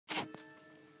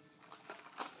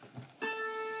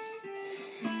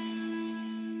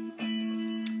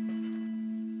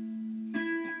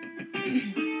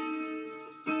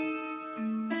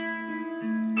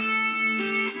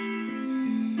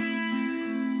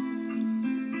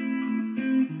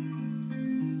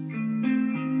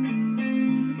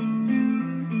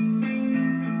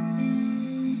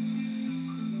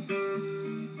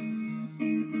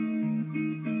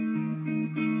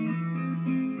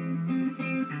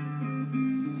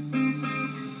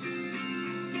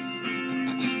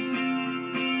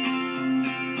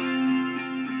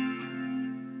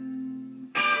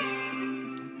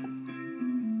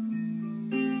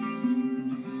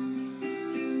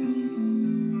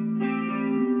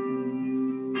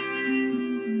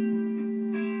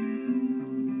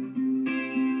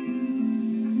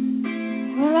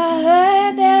Well, I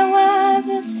heard there was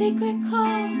a secret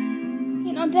chord,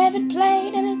 you know, David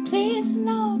played and it pleased the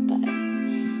Lord, but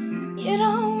you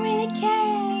don't really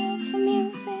care for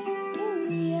music, do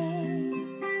ya?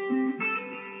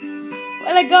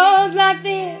 Well, it goes like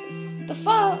this: the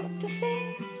fourth, the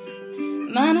fifth,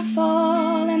 minor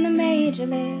fall and the major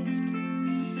lift,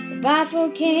 the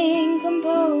baffled king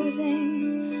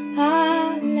composing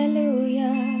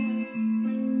hallelujah,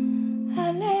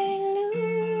 hallelujah.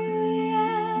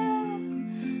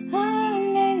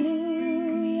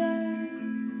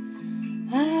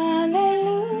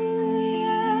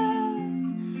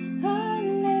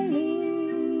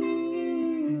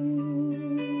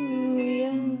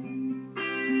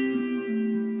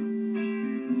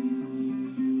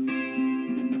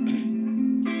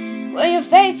 Well, your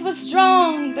faith was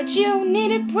strong, but you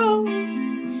needed proof.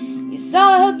 You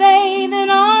saw her bathing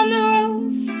on the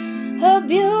roof, her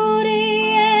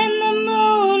beauty in the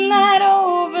moonlight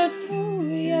overthrew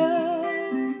you.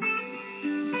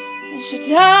 And she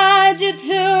tied you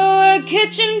to a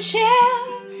kitchen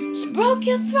chair, she broke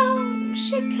your throat,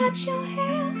 she cut your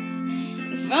hair,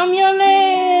 and from your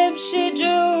lips she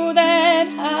drew that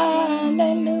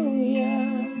hallelujah,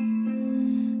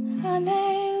 hallelujah.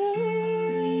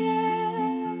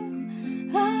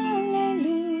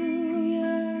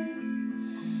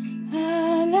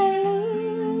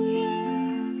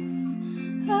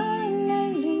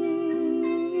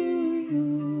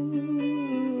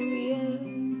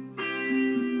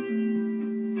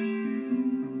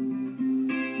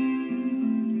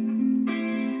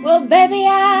 Well, baby,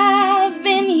 I've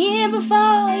been here before,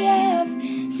 yeah, I've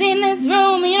seen this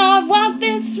room, you know, I've walked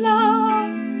this floor.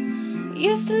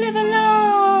 Used to live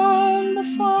alone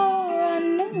before I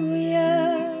knew you,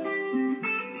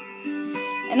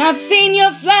 and I've seen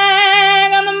your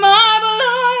flag on the marble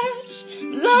arch.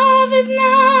 Love is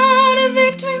not a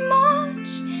victory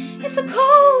march, it's a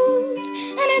cold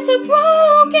and it's a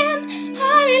broken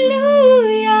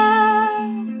hallelujah,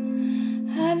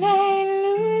 hallelujah.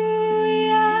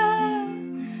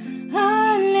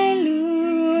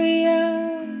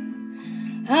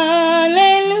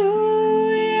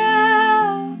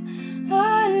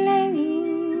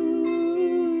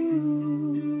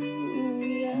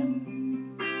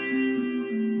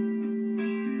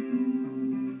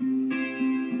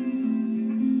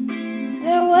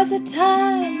 There was a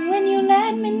time when you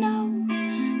let me know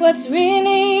what's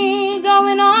really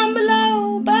going on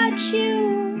below, but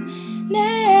you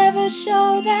never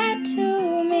show that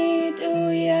to me,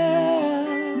 do ya?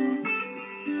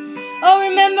 Oh,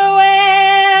 remember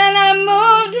when I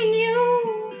moved in you,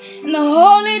 and the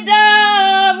holy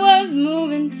dove was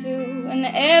moving too, and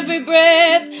every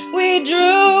breath we drew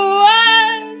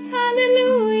was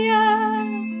hallelujah.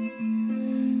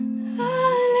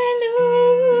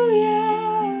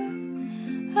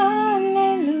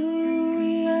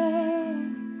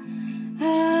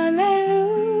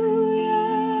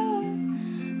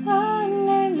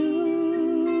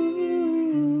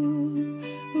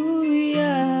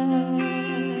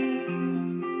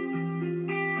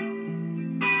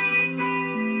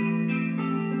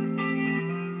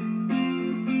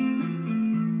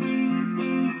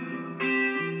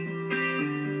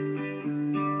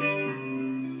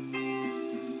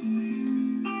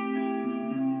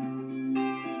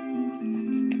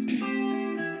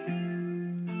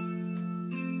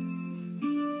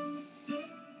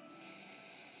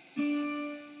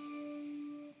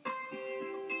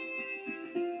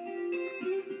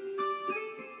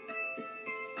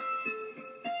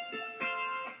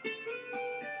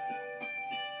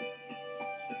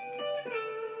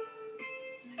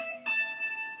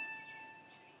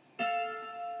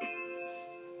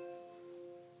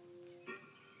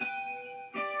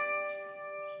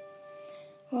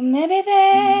 Well, maybe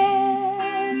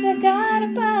there's a God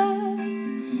above,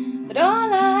 but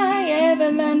all I ever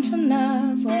learned from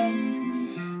love was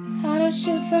how to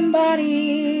shoot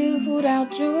somebody who'd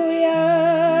outdrew ya.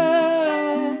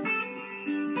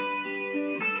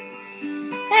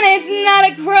 And it's not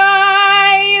a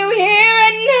cry you hear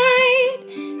at night.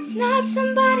 It's not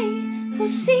somebody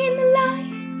who's seen the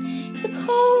light. It's a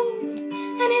cold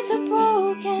and it's a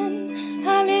broken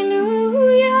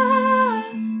hallelujah.